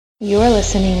You are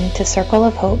listening to Circle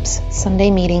of Hope's Sunday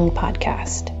Meeting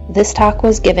podcast. This talk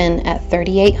was given at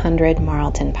 3800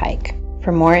 Marlton Pike.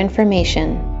 For more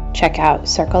information, check out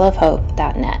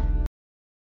circleofhope.net.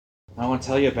 I want to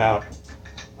tell you about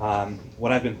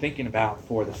what I've been thinking about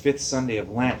for the fifth Sunday of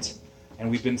Lent.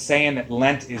 And we've been saying that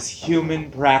Lent is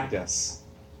human practice.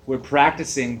 We're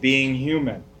practicing being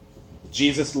human.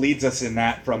 Jesus leads us in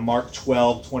that from Mark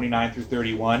 12, 29 through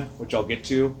 31, which I'll get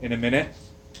to in a minute.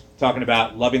 Talking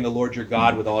about loving the Lord your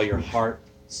God with all your heart,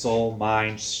 soul,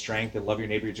 mind, strength, and love your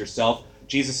neighbor as yourself.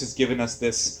 Jesus has given us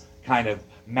this kind of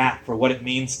map for what it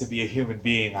means to be a human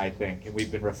being, I think, and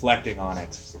we've been reflecting on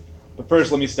it. But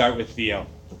first, let me start with Theo.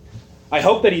 I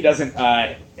hope that he doesn't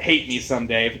hate me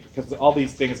someday, because all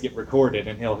these things get recorded,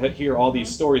 and he'll hear all these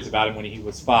stories about him when he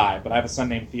was 5. But I have a son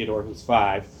named Theodore who's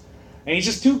 5, and he's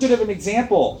just too good of an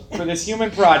example for this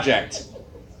human project.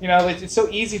 You know, it's so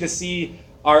easy to see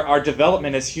our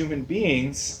development as human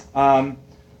beings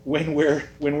when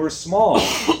we're small.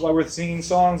 That's why we're singing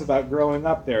songs about growing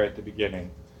up there at the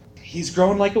beginning. He's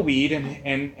grown like a weed,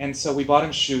 and so we bought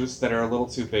him shoes that are a little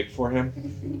too big for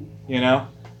him, you know?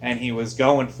 And he was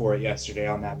going for it yesterday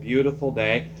on that beautiful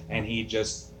day, and he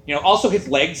just, you know, also his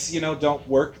legs, you know, don't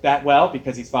work that well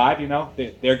because he's 5, you know?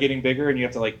 They're getting bigger, and you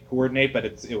have to, like, coordinate, but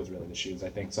it was really the shoes, I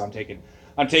think. So I'm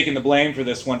taking the blame for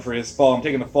this one for his fall. I'm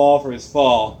taking the fall for his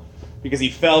fall, because he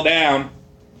fell down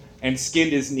and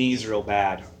skinned his knees real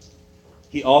bad.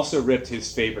 He also ripped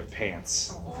his favorite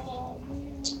pants.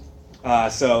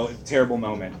 So, terrible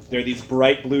moment. They're these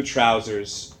bright blue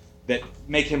trousers that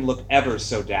make him look ever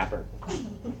so dapper.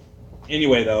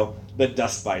 Anyway, though, the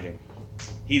dust biting.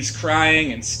 He's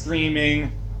crying and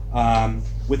screaming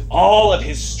with all of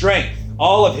his strength,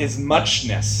 all of his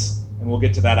muchness. And we'll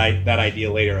get to that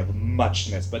idea later of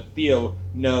muchness. But Theo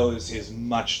knows his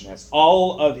muchness.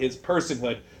 All of his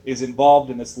personhood is involved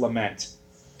in this lament.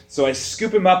 So I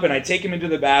scoop him up and I take him into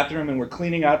the bathroom and we're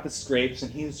cleaning out the scrapes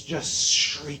and he's just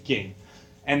shrieking.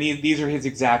 And these are his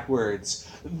exact words.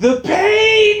 The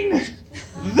pain!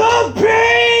 The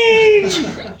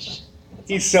pain!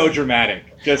 He's so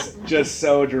dramatic. Just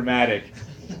so dramatic.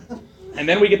 And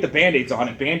then we get the Band-Aids on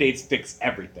and Band-Aids fix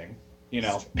everything. You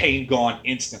know, pain gone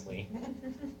instantly.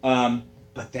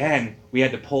 But then we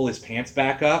had to pull his pants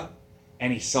back up,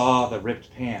 and he saw the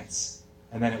ripped pants.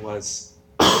 And then it was,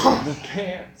 the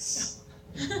pants.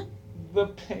 The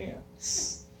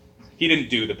pants. He didn't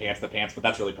do the pants, but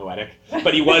that's really poetic.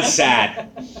 But he was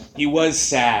sad. He was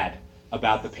sad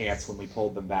about the pants when we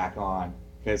pulled them back on,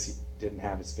 because he didn't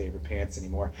have his favorite pants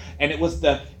anymore. And it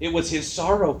was his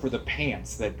sorrow for the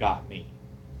pants that got me,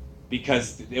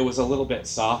 because it was a little bit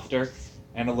softer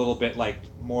and a little bit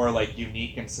more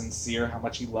unique and sincere how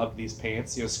much he loved these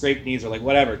pants. You know, scraped knees are like,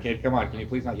 whatever, kid, come on, can you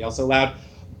please not yell so loud?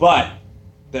 But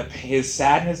his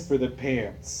sadness for the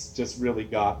pants just really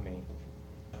got me.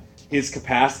 His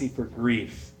capacity for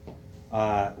grief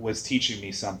was teaching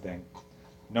me something,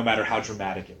 no matter how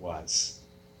dramatic it was.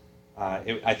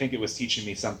 I think it was teaching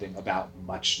me something about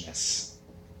muchness.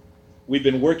 We've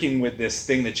been working with this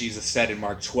thing that Jesus said in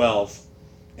Mark 12,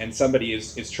 and somebody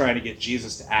is trying to get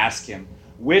Jesus to ask him,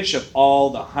 which of all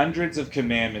the hundreds of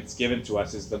commandments given to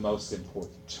us is the most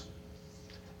important?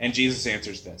 And Jesus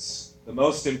answers this. The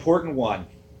most important one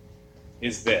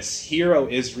is this. Hear, O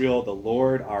Israel, the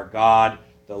Lord our God,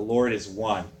 the Lord is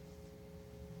one.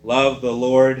 Love the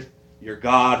Lord your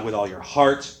God with all your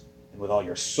heart and with all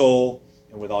your soul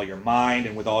and with all your mind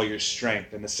and with all your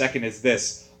strength. And the second is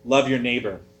this. Love your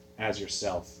neighbor as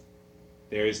yourself.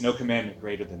 There is no commandment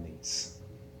greater than these.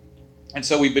 And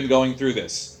so we've been going through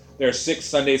this. There are 6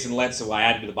 Sundays in Lent, so I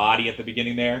added the body at the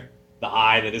beginning there. The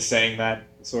I that is saying that,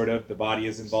 sort of. The body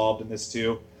is involved in this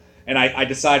too. And I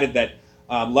decided that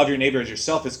love your neighbor as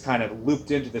yourself is kind of looped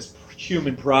into this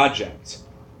human project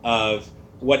of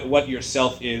what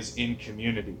yourself is in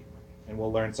community. And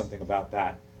we'll learn something about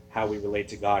that, how we relate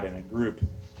to God in a group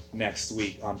next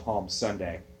week on Palm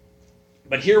Sunday.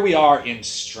 But here we are in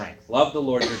strength. Love the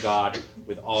Lord your God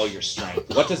with all your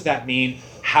strength. What does that mean?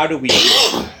 How do we do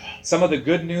it? Some of the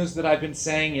good news that I've been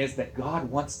saying is that God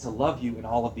wants to love you in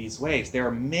all of these ways. There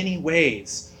are many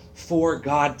ways for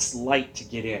God's light to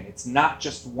get in. It's not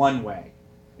just one way.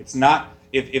 It's not,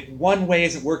 if one way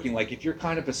isn't working, like if you're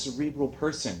kind of a cerebral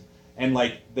person and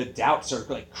like the doubts are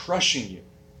like crushing you,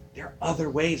 there are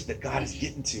other ways that God is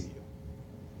getting to you.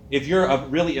 If you're a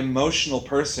really emotional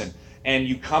person and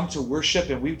you come to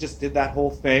worship and we just did that whole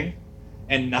thing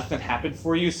and nothing happened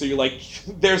for you, so you're like,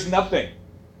 there's nothing.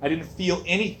 I didn't feel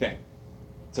anything.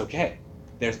 It's okay.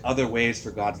 There's other ways for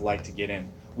God's light to get in.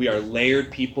 We are layered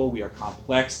people. We are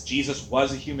complex. Jesus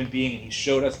was a human being, and he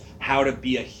showed us how to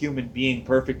be a human being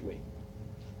perfectly.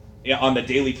 On the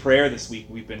daily prayer this week,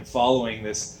 we've been following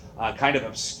this kind of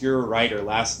obscure writer,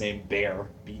 last name Behr,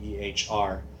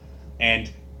 B-E-H-R,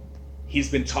 and he's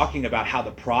been talking about how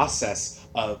the process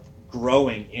of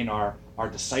growing in our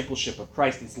discipleship of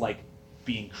Christ is like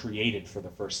being created for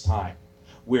the first time.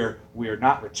 We're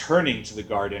not returning to the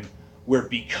garden, we're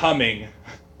becoming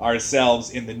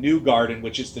ourselves in the new garden,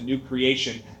 which is the new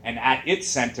creation, and at its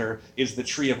center is the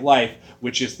tree of life,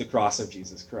 which is the cross of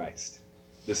Jesus Christ.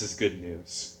 This is good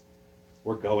news.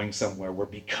 We're going somewhere. We're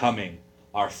becoming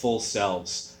our full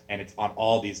selves, and it's on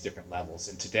all these different levels.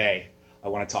 And today, I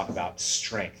want to talk about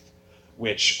strength,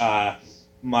 which one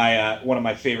of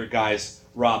my favorite guys,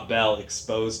 Rob Bell,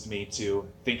 exposed me to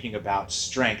thinking about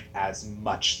strength as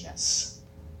muchness.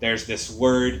 There's this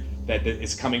word that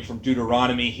is coming from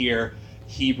Deuteronomy here.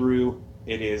 Hebrew,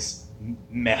 it is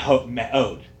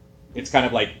me'od. It's kind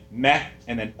of like meh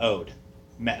and then od,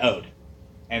 me'od.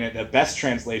 And the best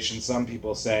translation, some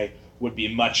people say, would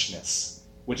be muchness,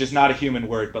 which is not a human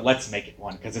word, but let's make it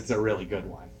one because it's a really good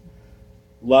one.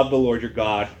 Love the Lord your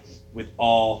God with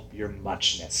all your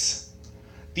muchness.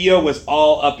 Theo was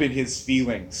all up in his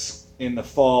feelings in the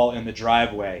fall in the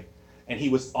driveway, and he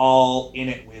was all in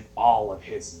it with all of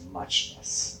his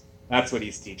muchness. That's what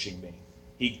he's teaching me.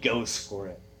 He goes for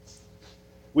it.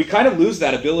 We kind of lose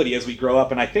that ability as we grow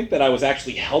up, and I think that I was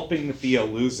actually helping Theo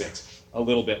lose it a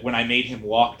little bit when I made him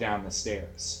walk down the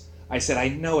stairs. I said, I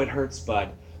know it hurts,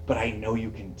 bud, but I know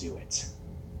you can do it.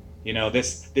 You know,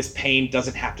 this pain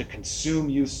doesn't have to consume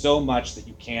you so much that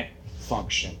you can't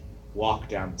function. Walk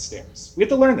down the stairs. We have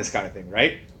to learn this kind of thing,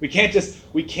 right? We can't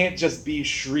just be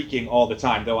shrieking all the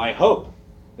time, though I hope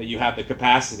that you have the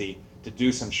capacity to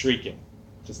do some shrieking.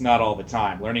 Just not all the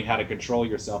time. Learning how to control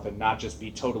yourself and not just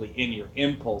be totally in your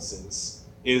impulses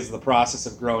is the process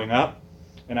of growing up.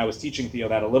 And I was teaching Theo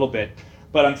that a little bit.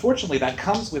 But unfortunately, that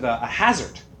comes with a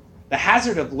hazard. The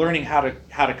hazard of learning how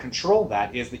to control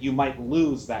that is that you might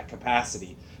lose that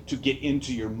capacity to get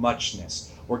into your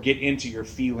muchness or get into your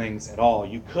feelings at all.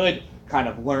 You could kind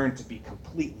of learn to be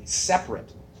completely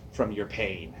separate from your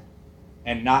pain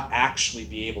and not actually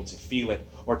be able to feel it,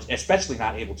 or especially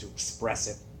not able to express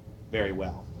it very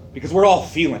well. Because we're all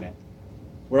feeling it.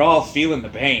 We're all feeling the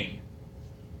pain,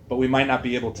 but we might not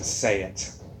be able to say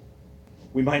it.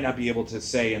 We might not be able to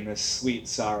say in this sweet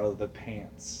sorrow, the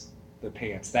pants,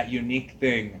 that unique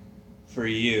thing for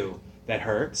you that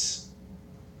hurts.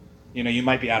 You know, you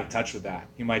might be out of touch with that.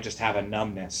 You might just have a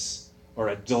numbness or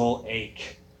a dull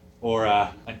ache or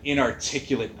an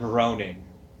inarticulate groaning,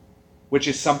 which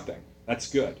is something. That's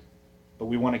good. But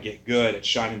we want to get good at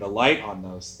shining the light on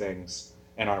those things,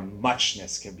 and our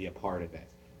muchness can be a part of it,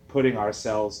 putting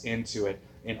ourselves into it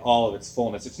in all of its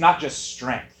fullness. It's not just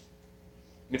strength.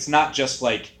 It's not just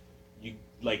like you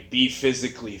be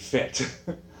physically fit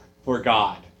for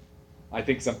God. I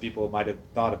think some people might have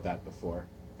thought of that before,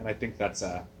 and I think that's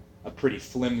a pretty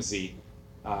flimsy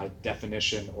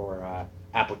definition or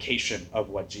application of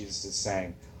what Jesus is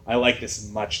saying. I like this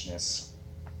muchness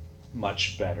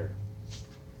much better.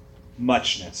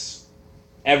 Muchness.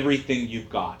 Everything you've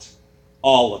got.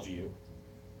 All of you.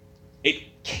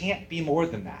 It can't be more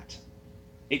than that.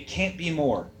 It can't be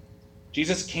more.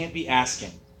 Jesus can't be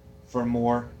asking for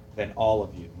more than all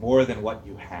of you, more than what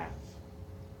you have.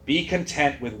 Be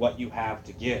content with what you have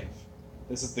to give.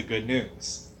 This is the good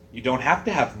news. You don't have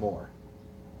to have more.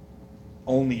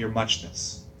 Only your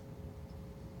muchness.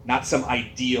 Not some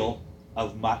ideal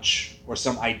of much or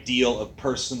some ideal of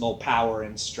personal power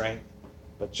and strength,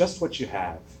 but just what you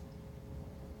have.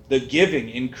 The giving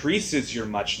increases your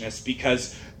muchness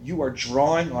because you are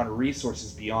drawing on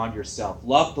resources beyond yourself.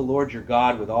 Love the Lord your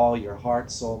God with all your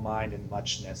heart, soul, mind, and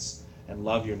muchness, and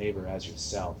love your neighbor as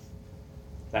yourself.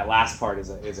 That last part is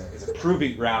a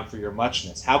proving ground for your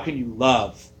muchness. How can you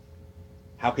love?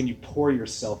 How can you pour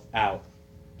yourself out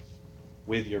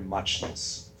with your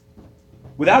muchness?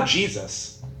 Without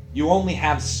Jesus, you only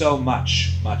have so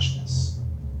much muchness,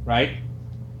 right?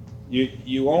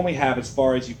 You only have as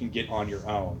far as you can get on your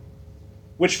own,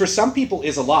 which for some people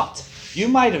is a lot. You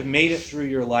might have made it through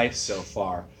your life so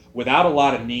far without a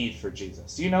lot of need for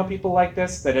Jesus. Do you know people like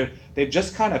this that they've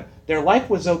just kind of, their life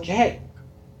was okay.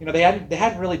 You know, they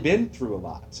hadn't really been through a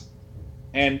lot,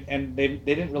 and they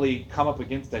didn't really come up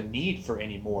against a need for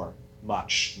any more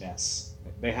muchness.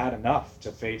 They had enough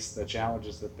to face the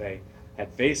challenges that they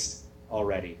had faced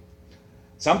already.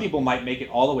 Some people might make it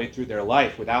all the way through their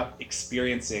life without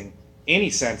experiencing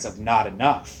any sense of not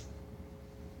enough.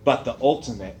 But the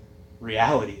ultimate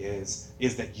reality is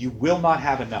that you will not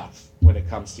have enough when it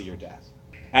comes to your death.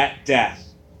 At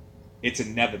death, it's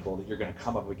inevitable that you're going to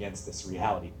come up against this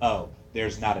reality. Oh,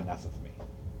 there's not enough of me.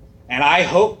 And I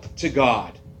hope to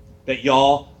God that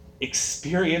y'all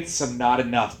experience some not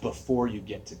enough before you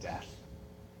get to death.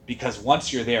 Because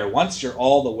once you're there, once you're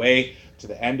all the way to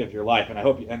the end of your life, and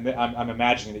I'm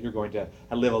imagining that you're going to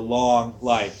live a long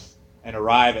life and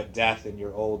arrive at death in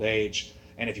your old age.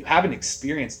 And if you haven't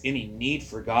experienced any need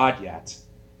for God yet,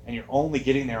 and you're only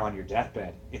getting there on your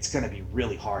deathbed, it's going to be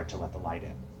really hard to let the light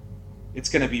in. It's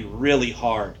going to be really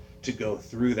hard to go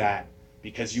through that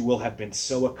because you will have been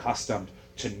so accustomed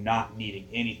to not needing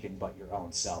anything but your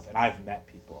own self. And I've met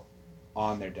people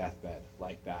on their deathbed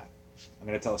like that. I'm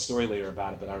going to tell a story later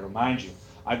about it, but I remind you,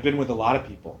 I've been with a lot of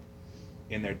people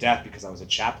in their death because I was a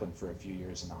chaplain for a few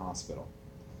years in the hospital.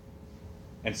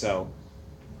 And so,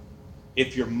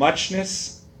 if your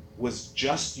muchness was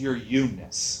just your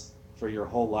you-ness for your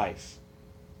whole life,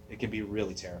 it can be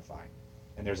really terrifying.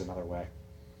 And there's another way.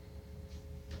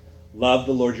 Love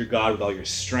the Lord your God with all your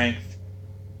strength,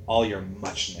 all your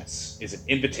muchness is an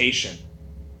invitation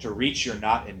to reach your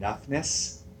not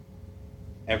enoughness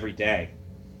every day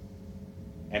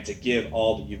and to give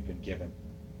all that you've been given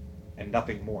and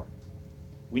nothing more.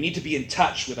 We need to be in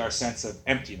touch with our sense of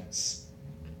emptiness.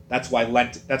 That's what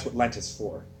Lent is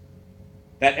for.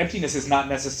 That emptiness is not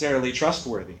necessarily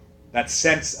trustworthy. That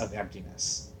sense of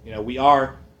emptiness.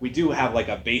 We do have like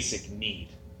a basic need,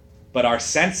 but our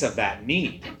sense of that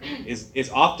need is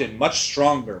often much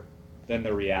stronger than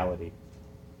the reality.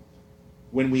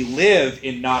 When we live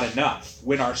in not enough,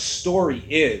 when our story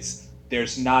is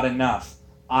there's not enough,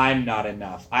 I'm not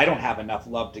enough, I don't have enough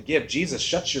love to give. Jesus,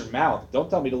 shut your mouth. Don't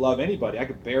tell me to love anybody. I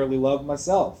could barely love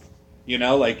myself.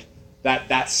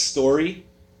 That story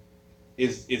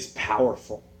is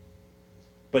powerful.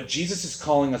 But Jesus is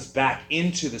calling us back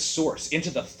into the source,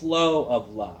 into the flow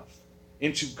of love,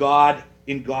 into God,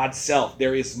 in God's self.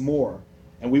 There is more,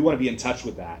 and we want to be in touch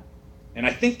with that. And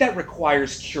I think that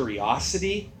requires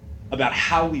curiosity about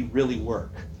how we really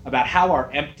work, about how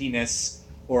our emptiness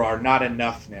or our not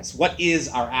enoughness, what is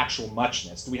our actual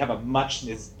muchness? Do we have a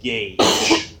muchness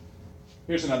gauge?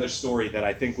 Here's another story that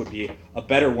I think would be a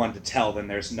better one to tell than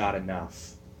there's not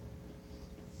enough.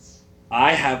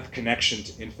 I have connection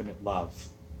to infinite love.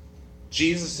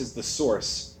 Jesus is the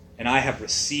source, and I have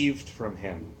received from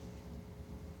him.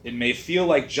 It may feel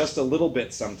like just a little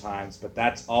bit sometimes, but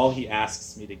that's all he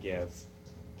asks me to give.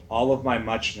 All of my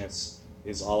muchness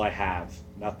is all I have,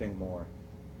 nothing more.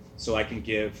 So I can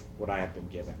give what I have been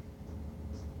given.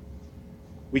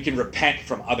 We can repent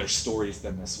from other stories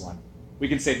than this one. We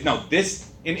can say, no,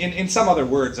 this, in some other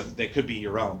words that could be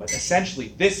your own, but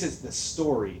essentially this is the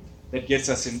story that gets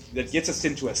us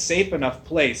into a safe enough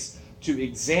place to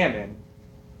examine,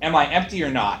 am I empty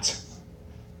or not?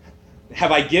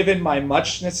 Have I given my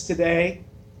muchness today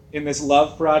in this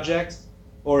love project,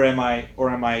 or am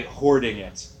I hoarding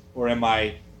it? Or am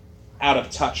I out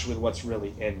of touch with what's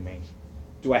really in me?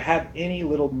 Do I have any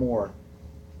little more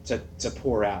to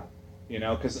pour out?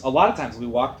 Because a lot of times we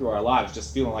walk through our lives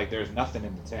just feeling like there's nothing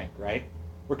in the tank, right?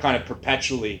 We're kind of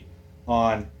perpetually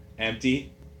on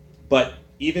empty. But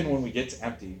even when we get to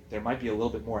empty, there might be a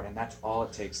little bit more, and that's all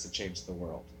it takes to change the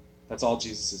world. That's all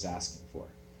Jesus is asking for.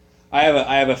 I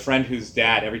have a friend whose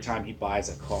dad, every time he buys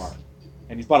a car,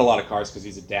 and he's bought a lot of cars because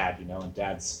he's a dad, and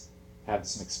dads have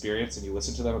some experience, and you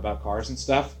listen to them about cars and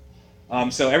stuff.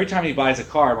 So every time he buys a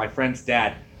car, my friend's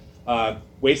dad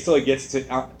waits till he gets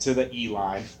to the E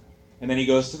line, and then he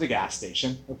goes to the gas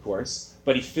station, of course,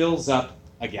 but he fills up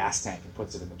a gas tank and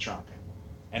puts it in the trunk,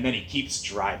 and then he keeps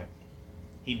driving.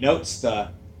 He notes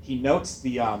the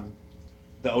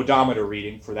odometer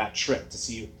reading for that trip to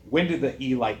see when did the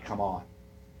E light come on,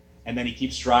 and then he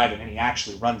keeps driving, and he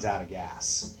actually runs out of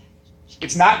gas.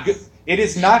 It's not good. It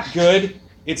is not good.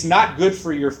 It's not good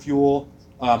for your fuel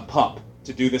pump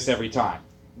to do this every time.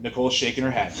 Nicole's shaking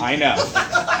her head. I know.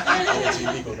 It's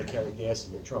illegal to carry gas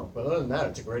in your trunk, but other than that,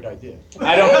 it's a great idea.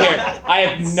 I don't care. I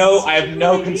have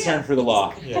no concern for the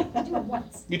law. Yeah. You do it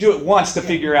once. You do it once to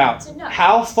figure out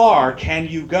how far can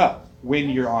you go when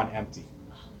you're on empty.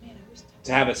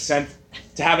 To have a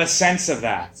sense of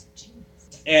that.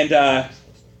 And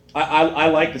I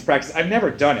like this practice. I've never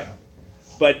done it,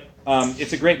 but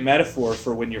it's a great metaphor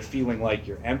for when you're feeling like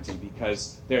you're empty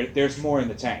because there's more in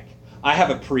the tank. I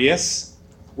have a Prius,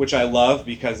 which I love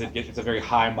because it's a very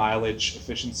high mileage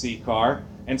efficiency car.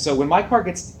 And so when my car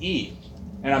gets to E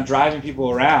and I'm driving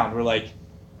people around, we're like,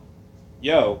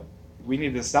 yo, we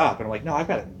need to stop. And I'm like, no, I've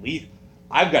got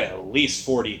at least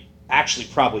 40, actually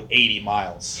probably 80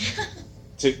 miles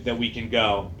that we can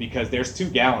go because there's 2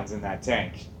 gallons in that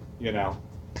tank,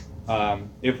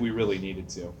 if we really needed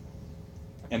to.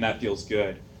 And that feels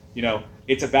good.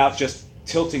 It's about just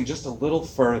tilting just a little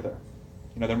further.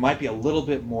 There might be a little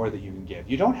bit more that you can give.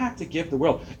 You don't have to give the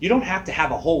world. You don't have to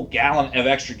have a whole gallon of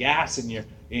extra gas in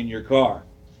in your car.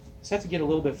 You just have to get a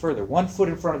little bit further, one foot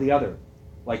in front of the other,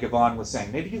 like Yvonne was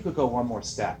saying. Maybe you could go one more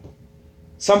step.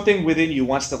 Something within you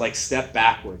wants to like step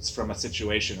backwards from a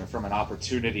situation or from an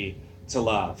opportunity to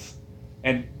love.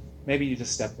 And maybe you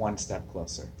just step one step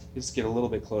closer. You just get a little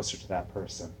bit closer to that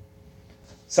person.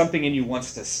 Something in you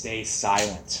wants to stay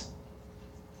silent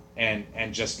and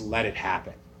just let it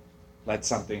happen. Let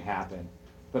something happen.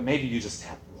 But maybe you just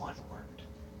have one word.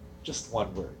 Just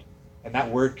one word. And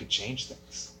that word could change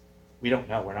things. We don't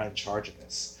know. We're not in charge of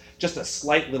this. Just a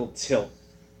slight little tilt.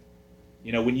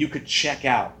 You know, when you could check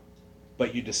out,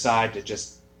 but you decide to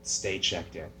just stay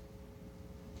checked in.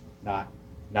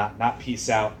 Not peace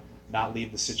out, not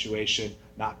leave the situation,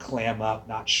 not clam up,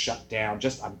 not shut down.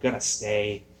 Just, I'm going to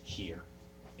stay here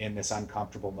in this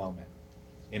uncomfortable moment,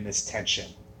 in this tension.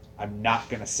 I'm not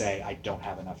going to say I don't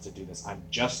have enough to do this. I'm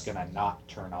just going to not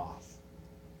turn off.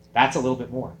 That's a little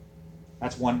bit more.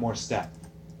 That's one more step.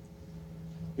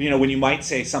 You know, when you might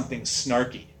say something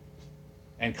snarky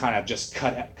and kind of just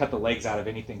cut the legs out of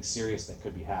anything serious that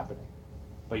could be happening,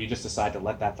 but you just decide to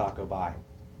let that thought go by,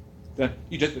 then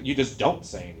you just don't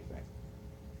say anything.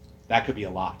 That could be a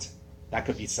lot. That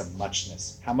could be some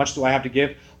muchness. How much do I have to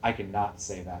give? I cannot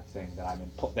say that thing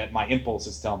that my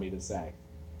impulses tell me to say.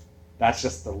 That's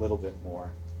just a little bit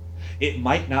more. It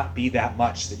might not be that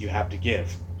much that you have to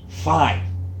give. Fine.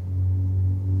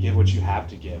 Give what you have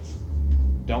to give.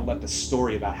 Don't let the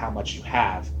story about how much you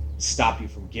have stop you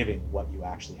from giving what you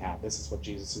actually have. This is what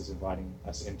Jesus is inviting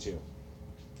us into.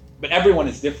 But everyone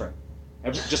is different.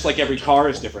 Just like every car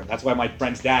is different. That's why my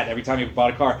friend's dad, every time he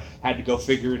bought a car, had to go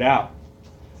figure it out.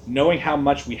 Knowing how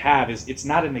much we have it's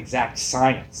not an exact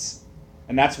science.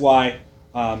 And that's why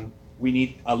we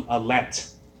need a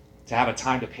Lent, to have a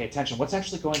time to pay attention. What's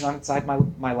actually going on inside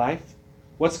my life?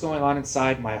 What's going on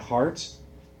inside my heart?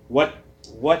 What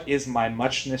is my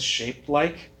muchness shaped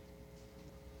like?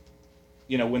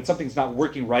 You know, when something's not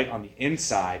working right on the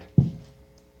inside,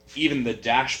 even the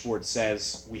dashboard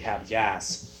says we have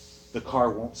gas, the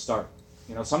car won't start.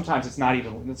 You know, sometimes it's not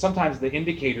even, sometimes the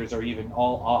indicators are even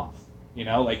all off. You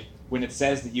know, like when it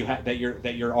says that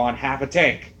you're on half a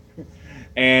tank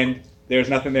and there's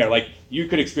nothing there. Like you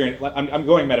could experience, I'm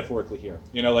going metaphorically here.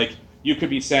 You know, like you could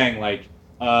be saying like,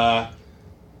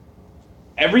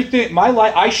 everything, my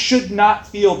life, I should not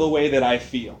feel the way that I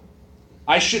feel.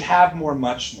 I should have more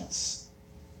muchness.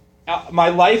 My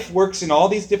life works in all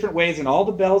these different ways and all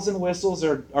the bells and whistles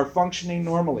are functioning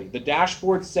normally. The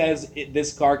dashboard says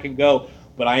this car can go,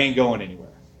 but I ain't going anywhere.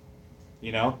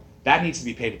 You know, that needs to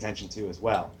be paid attention to as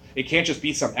well. It can't just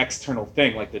be some external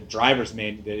thing like the driver's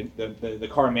manual, the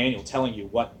car manual telling you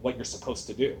what you're supposed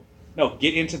to do. No,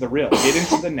 get into the real, get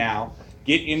into the now,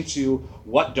 get into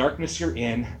what darkness you're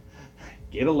in,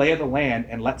 get a lay of the land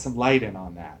and let some light in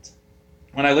on that.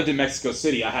 When I lived in Mexico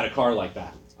City, I had a car like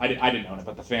that. I didn't own it,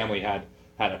 but the family had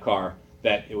a car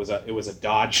that it was a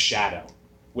Dodge Shadow,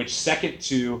 which second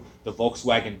to the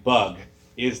Volkswagen Bug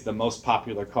is the most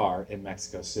popular car in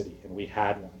Mexico City, and we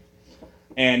had one.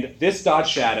 And this Dodge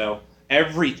Shadow,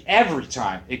 every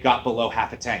time it got below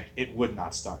half a tank, it would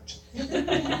not start.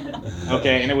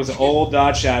 Okay, and it was an old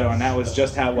Dodge Shadow, and that was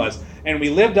just how it was. And we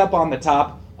lived up on the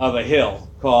top of a hill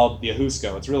called the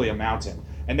Ajusco. It's really a mountain.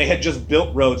 And they had just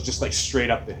built roads just like straight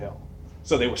up the hill.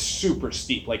 So they were super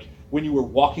steep. Like when you were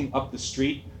walking up the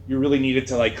street, you really needed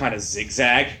to like kind of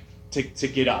zigzag to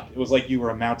get up. It was like you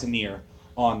were a mountaineer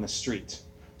on the street.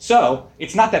 So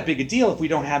it's not that big a deal if we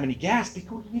don't have any gas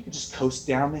because we could just coast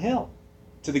down the hill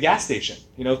to the gas station.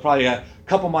 You know, probably a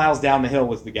couple miles down the hill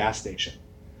was the gas station.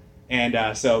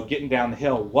 And so getting down the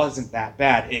hill wasn't that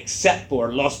bad, except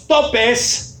for Los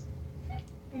Topes.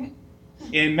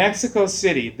 In Mexico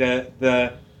City,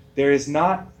 there is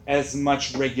not as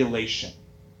much regulation.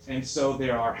 And so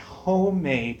there are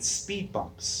homemade speed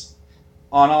bumps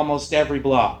on almost every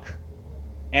block.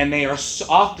 And they are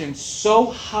often so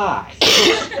high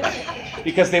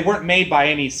because they weren't made by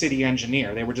any city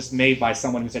engineer. They were just made by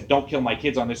someone who said, don't kill my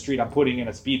kids on this street, I'm putting in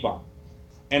a speed bump.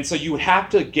 And so you would have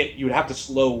to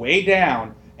slow way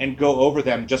down and go over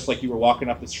them just like you were walking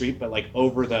up the street, but like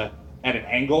over at an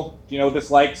angle. Do you know what this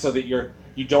like? So that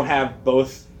you don't have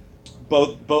both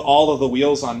all of the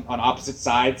wheels on opposite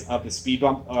sides of the speed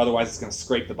bump, otherwise it's going to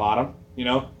scrape the bottom. You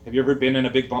know, have you ever been in a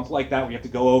big bump like that where you have to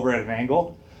go over at an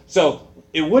angle? So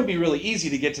it would be really easy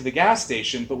to get to the gas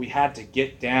station, but we had to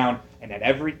get down, and at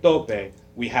every tope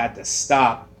we had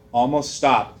to almost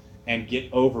stop, and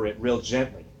get over it real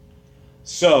gently.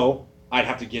 So I'd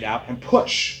have to get out and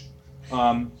push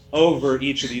over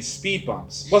each of these speed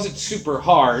bumps. It wasn't super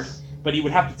hard, but he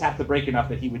would have to tap the brake enough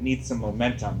that he would need some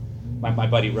momentum, my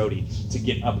buddy Rody, to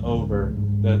get up over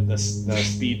the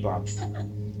speed bump.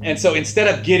 And so instead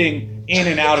of getting in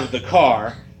and out of the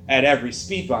car at every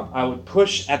speed bump, I would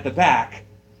push at the back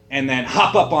and then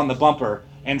hop up on the bumper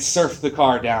and surf the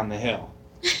car down the hill.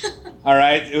 All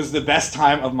right? It was the best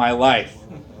time of my life.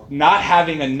 Not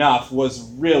having enough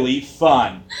was really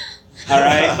fun. All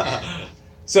right?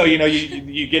 So,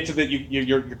 you get to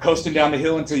you're coasting down the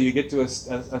hill until you get to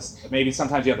a maybe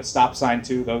sometimes you have a stop sign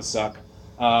too. Those suck.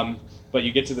 But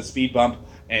you get to the speed bump,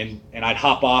 and I'd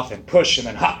hop off and push and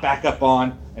then hop back up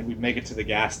on, and we'd make it to the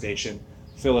gas station,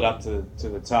 fill it up to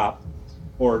the top,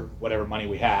 or whatever money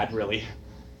we had, really.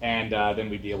 And then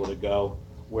we'd be able to go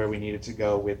where we needed to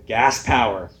go with gas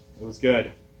power. It was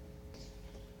good.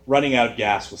 Running out of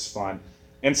gas was fun.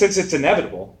 And since it's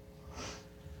inevitable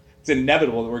that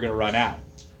we're going to run out.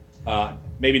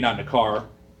 Maybe not in a car,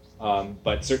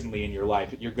 but certainly in your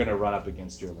life, you're going to run up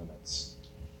against your limits.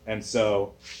 And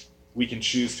so we can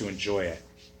choose to enjoy it.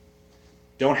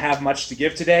 Don't have much to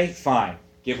give today? Fine.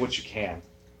 Give what you can.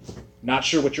 Not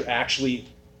sure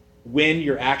when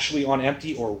you're actually on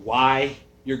empty or why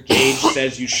your gauge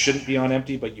says you shouldn't be on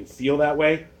empty, but you feel that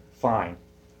way? Fine.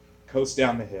 Coast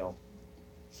down the hill.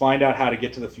 Find out how to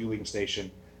get to the fueling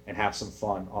station and have some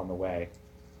fun on the way.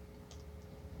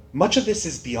 Much of this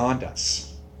is beyond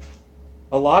us.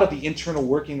 A lot of the internal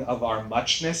working of our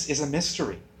muchness is a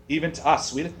mystery, even to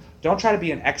us. Don't try to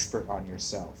be an expert on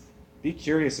yourself. Be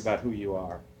curious about who you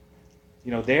are.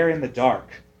 There in the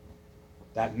dark,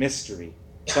 that mystery,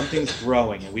 something's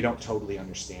growing and we don't totally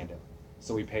understand it.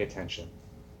 So we pay attention.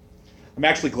 I'm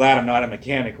actually glad I'm not a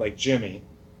mechanic like Jimmy,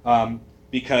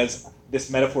 because this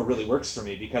metaphor really works for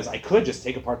me, because I could just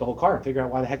take apart the whole car and figure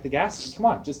out why the heck the gas, come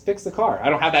on, just fix the car. I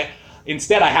don't have that.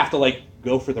 Instead, I have to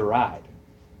go for the ride,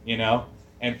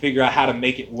 and figure out how to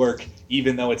make it work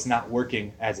even though it's not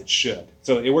working as it should.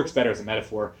 So it works better as a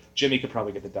metaphor. Jimmy could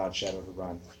probably get the Dodge Shadow to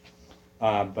run,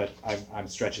 but I'm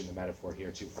stretching the metaphor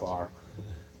here too far.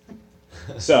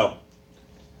 So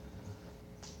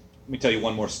let me tell you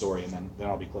one more story, and then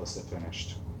I'll be close to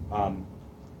finished.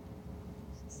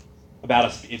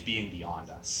 About it being beyond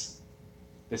us.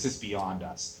 This is beyond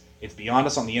us. It's beyond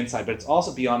us on the inside, but it's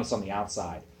also beyond us on the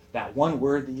outside. That one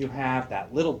word that you have,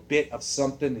 that little bit of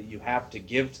something that you have to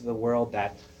give to the world,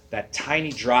 that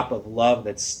tiny drop of love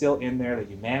that's still in there that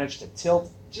you manage to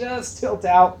just tilt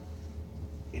out,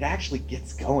 it actually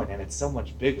gets going, and it's so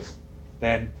much bigger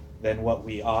than what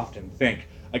we often think.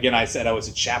 Again, I said I was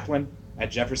a chaplain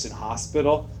at Jefferson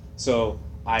Hospital, so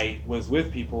I was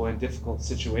with people in difficult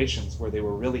situations where they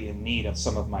were really in need of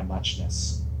some of my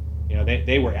muchness.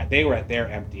 They were at their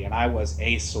empty, and I was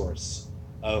a source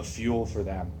of fuel for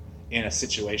them in a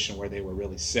situation where they were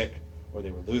really sick, or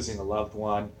they were losing a loved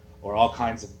one, or all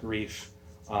kinds of grief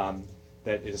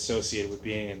that is associated with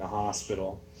being in the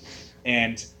hospital.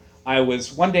 And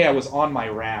one day I was on my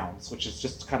rounds, which is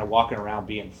just kind of walking around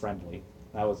being friendly.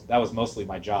 That was mostly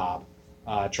my job,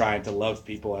 trying to love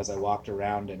people as I walked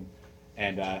around, and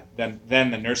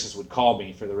then the nurses would call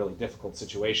me for the really difficult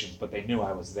situations, but they knew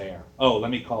I was there. Oh,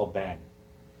 let me call Ben.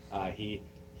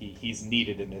 He's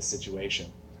needed in this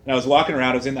situation. And I was walking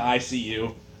around, I was in the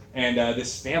ICU, and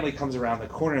this family comes around the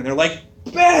corner, and they're like,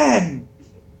 Ben!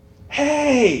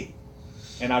 Hey!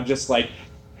 And I'm just like,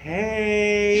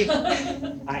 hey!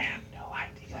 I have no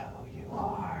idea who you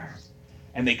are.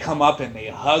 And they come up and they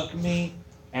hug me,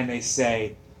 and they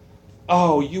say,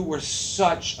 oh, you were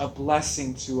such a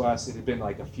blessing to us. It had been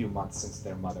a few months since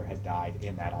their mother had died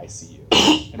in that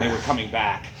ICU. And they were coming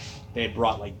back. They had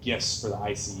brought gifts for the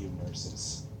ICU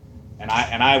nurses. And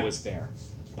I was there.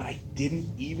 But I didn't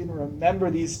even remember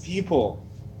these people.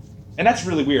 And that's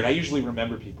really weird. I usually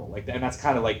remember people like that. And that's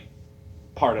kind of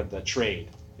part of the trade,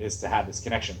 is to have this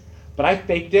connection. But I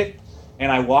faked it,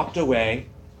 and I walked away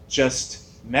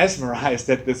just mesmerized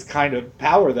at this kind of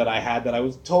power that I had that I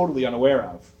was totally unaware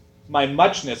of. My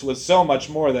muchness was so much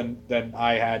more than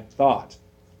I had thought.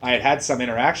 I had some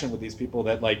interaction with these people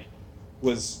that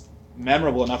was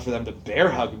memorable enough for them to bear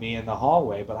hug me in the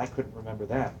hallway, but I couldn't remember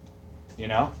them.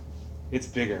 It's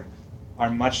bigger. Our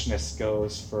muchness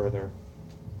goes further.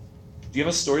 Do you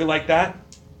have a story like that?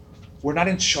 We're not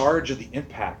in charge of the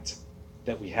impact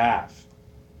that we have.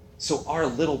 So our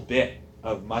little bit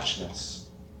of muchness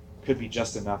could be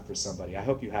just enough for somebody. I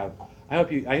hope you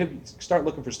start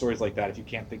looking for stories like that if you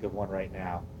can't think of one right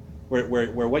now, where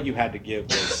what you had to give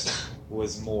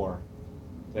was more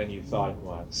than you thought it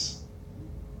was.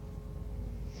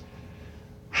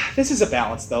 This is a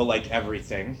balance, though, like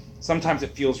everything. Sometimes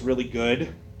it feels really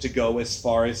good to go as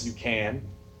far as you can,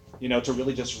 to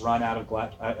really just run out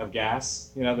of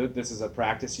gas. This is a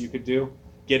practice you could do.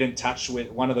 Get in touch with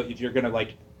if you're going to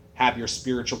have your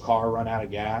spiritual car run out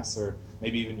of gas, or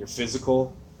maybe even your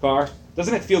physical, car?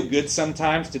 Doesn't it feel good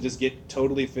sometimes to just get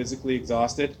totally physically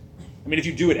exhausted? I mean, if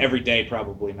you do it every day,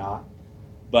 probably not.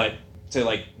 But to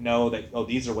like know that, oh,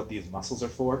 these are what these muscles are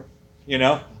for, you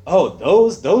know? Oh,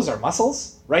 those are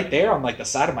muscles right there on like the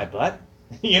side of my butt.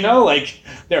 You know, like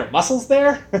there are muscles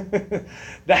there.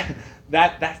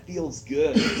 that feels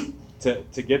good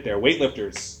to get there.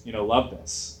 Weightlifters, you know, love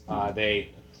this.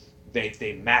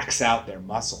 They max out their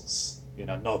muscles. You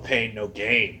know, no pain, no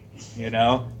gain. You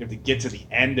know, you have to get to the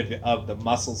end of the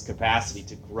muscle's capacity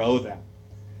to grow them.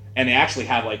 And they actually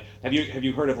have like, have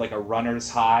you heard of like a runner's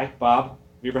high, Bob? Have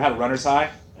you ever had a runner's high?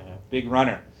 Big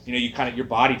runner. You know, you kind of, your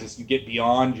body just, you get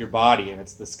beyond your body, and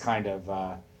it's this kind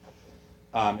of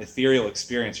ethereal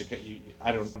experience.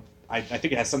 I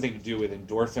think it has something to do with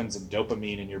endorphins and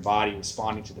dopamine in your body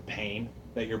responding to the pain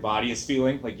that your body is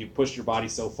feeling. Like you pushed your body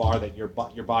so far that your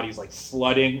body is like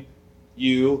flooding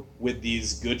you with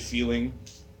these good feeling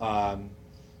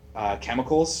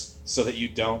chemicals so that you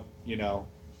don't, you know,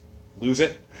 lose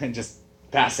it and just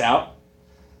pass out.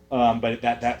 But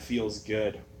that feels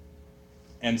good.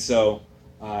 And so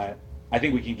I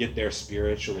think we can get there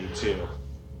spiritually too.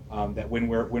 That when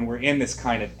we're in this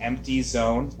kind of empty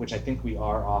zone, which I think we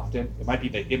are often,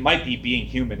 it might be being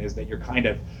human, is that you're kind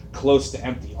of close to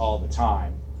empty all the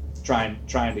time, trying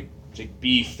to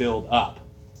be filled up.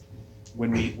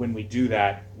 When we do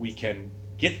that, we can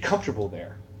get comfortable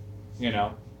there. You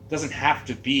know, it doesn't have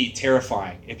to be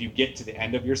terrifying if you get to the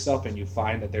end of yourself and you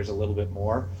find that there's a little bit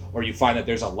more, or you find that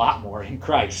there's a lot more in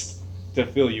Christ to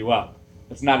fill you up.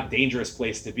 It's not a dangerous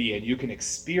place to be, and you can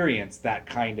experience that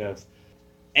kind of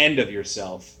end of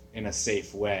yourself in a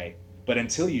safe way. But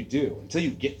until you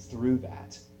get through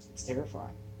that, it's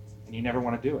terrifying, and you never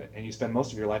want to do it, and you spend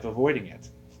most of your life avoiding it.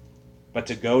 But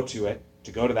to go to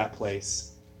that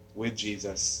place with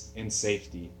Jesus in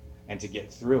safety, and to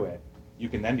get through it, you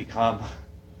can then become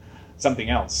something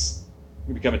else.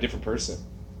 You become a different person,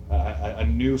 a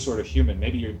new sort of human.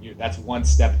 Maybe that's one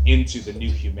step into the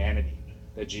new humanity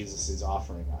that Jesus is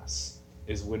offering us,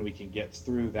 is when we can get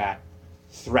through that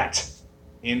threat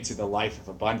into the life of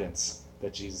abundance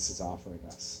that Jesus is offering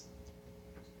us.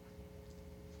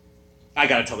 I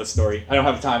gotta tell this story. I don't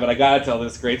have time, but I gotta tell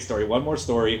this great story. One more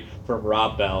story from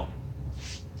Rob Bell.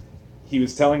 He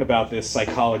was telling about this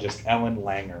psychologist, Ellen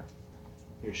Langer.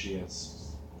 Here she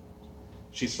is.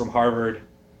 She's from Harvard,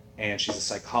 and she's a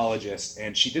psychologist,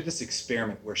 and she did this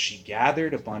experiment where she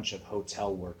gathered a bunch of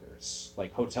hotel workers,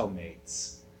 like hotel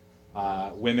maids,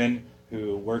 women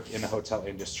who work in the hotel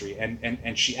industry,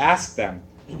 and she asked them,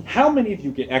 how many of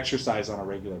you get exercise on a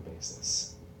regular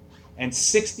basis? And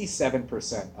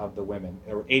 67% of the women,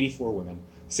 there were 84 women,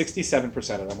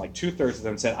 67% of them, like 2/3 of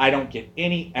them, said, I don't get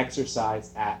any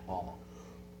exercise at all.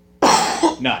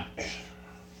 None.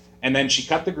 And then she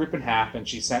cut the group in half, and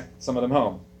she sent some of them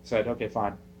home. Said, okay,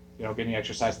 fine. You don't get any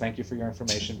exercise. Thank you for your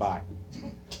information. Bye.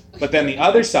 But then the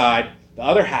other side, the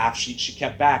other half, she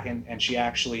kept back, and she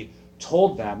actually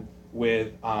told them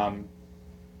with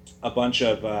a bunch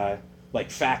of like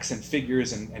facts and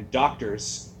figures and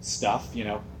doctors stuff, you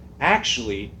know,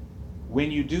 actually,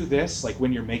 when you do this, like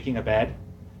when you're making a bed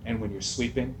and when you're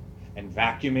sweeping and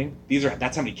vacuuming,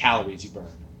 that's how many calories you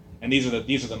burn. And these are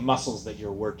the muscles that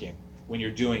you're working when you're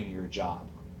doing your job.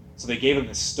 So they gave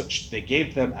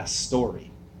them a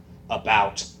story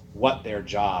about what their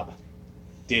job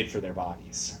did for their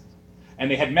bodies.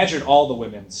 And they had measured all the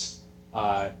women's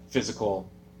physical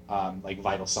like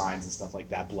vital signs and stuff like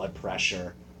that, blood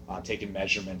pressure, taken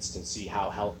measurements to see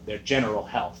their general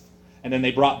health. And then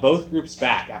they brought both groups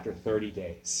back after 30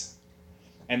 days.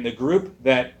 And the group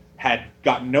that had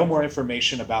gotten no more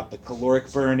information about the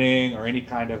caloric burning or any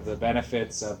kind of the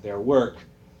benefits of their work,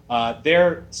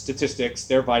 their statistics,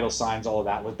 their vital signs, all of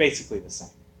that was basically the same.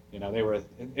 You know, they were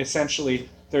essentially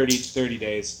 30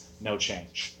 days, no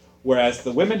change. Whereas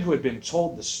the women who had been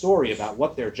told the story about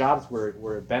what their jobs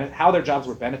how their jobs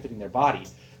were benefiting their body,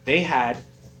 they had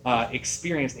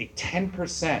experienced a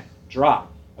 10%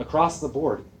 drop across the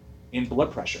board in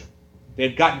blood pressure. They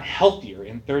had gotten healthier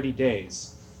in 30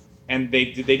 days, and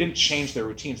they didn't change their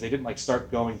routines. They didn't like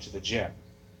start going to the gym.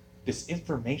 This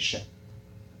information,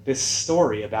 this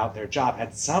story about their job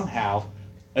had somehow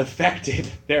affected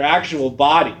their actual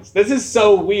bodies. This is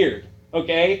so weird,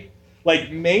 okay?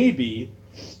 Like maybe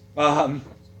the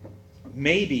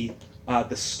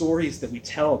stories that we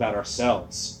tell about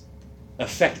ourselves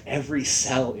affect every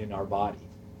cell in our body.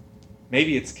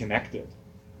 Maybe it's connected.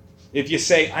 If you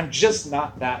say, I'm just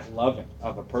not that loving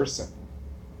of a person,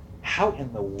 how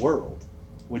in the world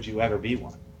would you ever be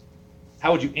one?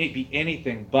 How would you be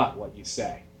anything but what you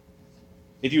say?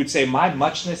 If you would say, my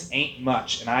muchness ain't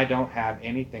much and I don't have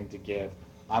anything to give,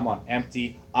 I'm on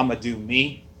empty, I'm going to do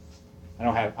me,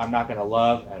 I'm not going to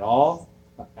love at all.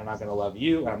 I'm not going to love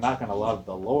you, and I'm not going to love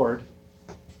the Lord.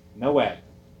 No way.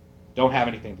 Don't have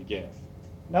anything to give.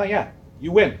 No, yeah,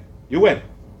 you win. You win.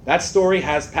 That story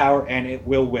has power, and it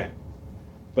will win.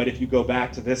 But if you go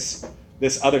back to this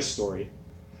other story,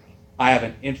 I have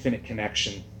an infinite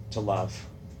connection to love.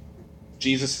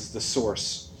 Jesus is the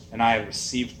source, and I have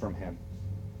received from him.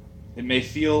 It may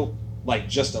feel like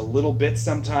just a little bit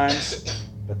sometimes,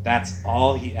 but that's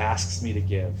all he asks me to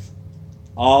give.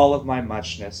 All of my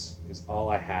muchness is all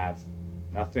I have,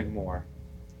 nothing more.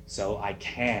 So I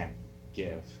can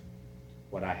give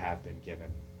what I have been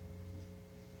given.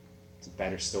 It's a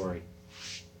better story.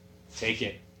 Take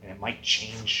it, and it might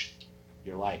change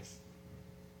your life.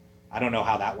 I don't know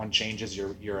how that one changes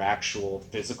your actual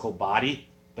physical body,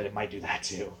 but it might do that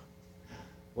too.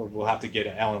 We'll have to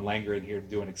get Ellen Langer in here to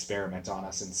do an experiment on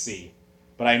us and see.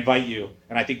 But I invite you,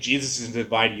 and I think Jesus is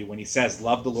inviting you when he says,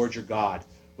 love the Lord your God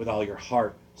with all your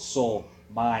heart, soul,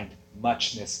 mind,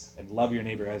 muchness, and love your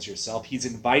neighbor as yourself. He's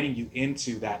inviting you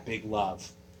into that big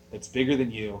love that's bigger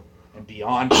than you and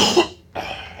beyond you,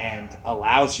 and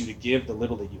allows you to give the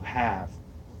little that you have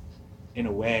in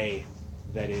a way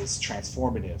that is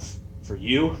transformative for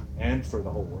you and for the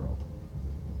whole world.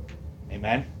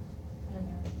 Amen?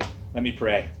 Let me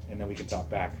pray, and then we can talk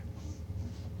back.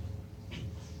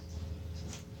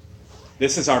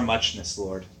 This is our muchness,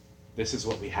 Lord. This is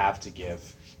what we have to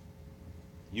give.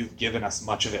 You've given us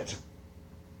much of it.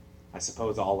 I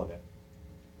suppose all of it.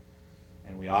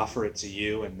 And we offer it to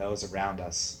you and those around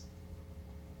us.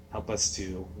 Help us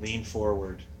to lean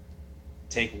forward,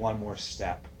 take one more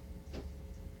step,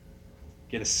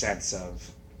 get a sense of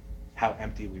how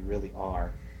empty we really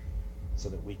are, so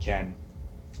that we can,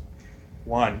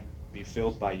 one, be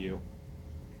filled by you,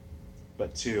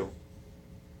 but two,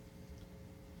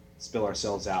 spill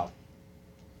ourselves out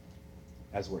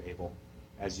as we're able,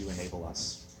 as you enable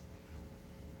us.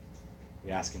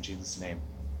 We ask in Jesus' name,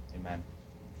 amen.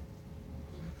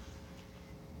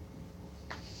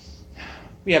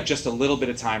 We have just a little bit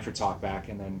of time for talk back,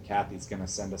 and then Kathy's going to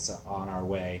send us on our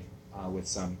way with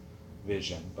some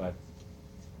vision. But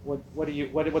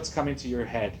what's coming to your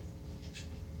head?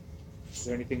 Is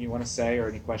there anything you want to say or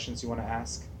any questions you want to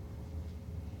ask?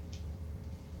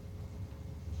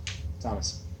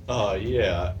 Thomas.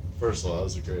 Yeah. First of all, that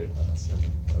was a great lesson.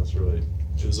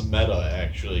 It was a meta,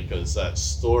 actually, because that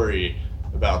story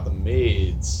about the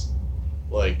maids,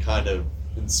 like, kind of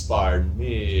inspired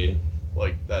me,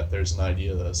 like, that there's an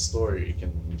idea that a story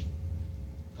can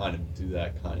kind of do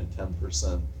that kind of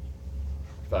 10%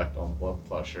 effect on blood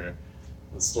pressure.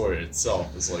 The story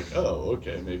itself is like, oh,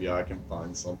 okay, maybe I can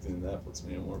find something that puts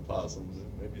me in more positive mood.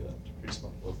 Maybe that decreases my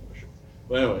blood pressure.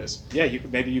 But anyways. Yeah,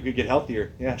 maybe you could get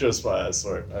healthier. Yeah. Just by that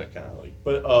story, I kind of like.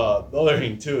 But the other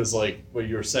thing, too, is like what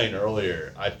you were saying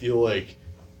earlier. I feel like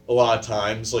a lot of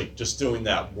times, like, just doing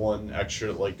that one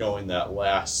extra, like, going that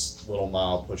last little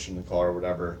mile, pushing the car or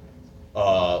whatever,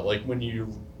 like,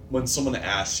 when someone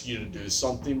asks you to do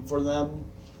something for them,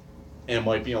 and it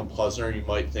might be unpleasant, or you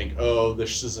might think, oh,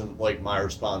 this isn't, like, my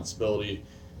responsibility.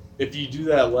 If you do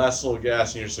that last little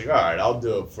gas and you're just like, all right, I'll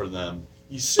do it for them,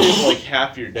 you save, like,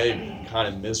 half your day being kind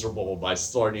of miserable by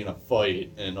starting a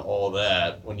fight and all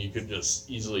that, when you could just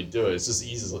easily do it. It's just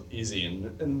easy,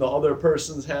 and the other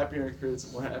person's happier, and creates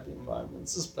a more happy environment.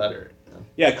 It's just better. You know?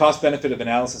 Yeah, cost-benefit of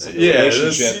analysis of the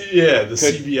relationship. The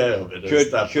CBA of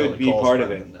it could be part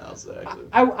of it. Exactly.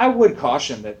 I would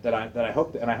caution that I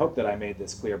hope that I made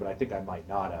this clear, but I think I might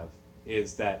not have,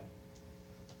 is that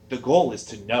the goal is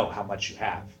to know how much you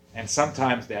have, and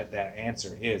sometimes that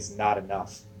answer is not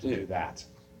enough to do that,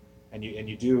 and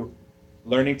you do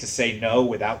learning to say no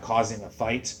without causing a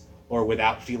fight or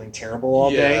without feeling terrible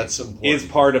all day is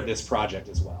part of this project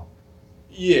as well.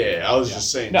 Yeah, I was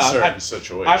just saying certain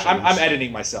situations. I'm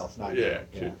editing myself, not you.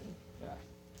 Yeah.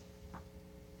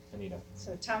 Anita.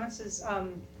 So Thomas's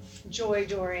joy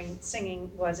during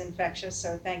singing was infectious,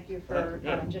 so thank you for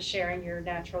just sharing your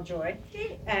natural joy.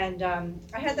 And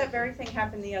I had that very thing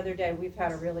happen the other day. We've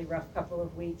had a really rough couple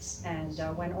of weeks, and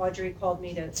when Audrey called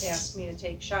me to ask me to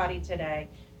take Shadi today,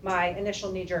 my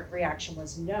initial knee-jerk reaction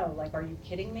was no, like, are you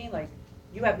kidding me? Like,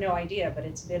 you have no idea, but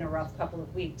it's been a rough couple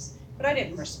of weeks. But I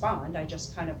didn't respond. I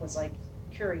just kind of was like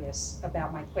curious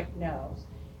about my quick no,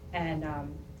 and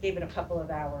gave it a couple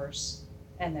of hours,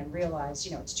 and then realized,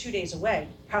 it's 2 days away.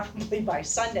 Probably by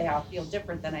Sunday I'll feel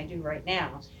different than I do right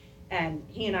now. And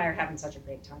he and I are having such a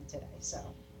great time today. So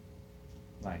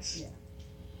nice.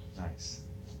 Yeah. Nice.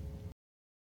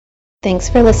 Thanks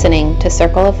for listening to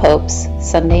Circle of Hope's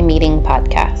Sunday Meeting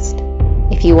Podcast.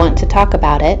 If you want to talk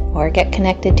about it or get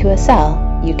connected to a cell,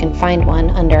 you can find one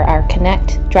under our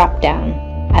Connect drop-down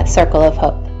at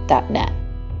circleofhope.org. www.ccc.net.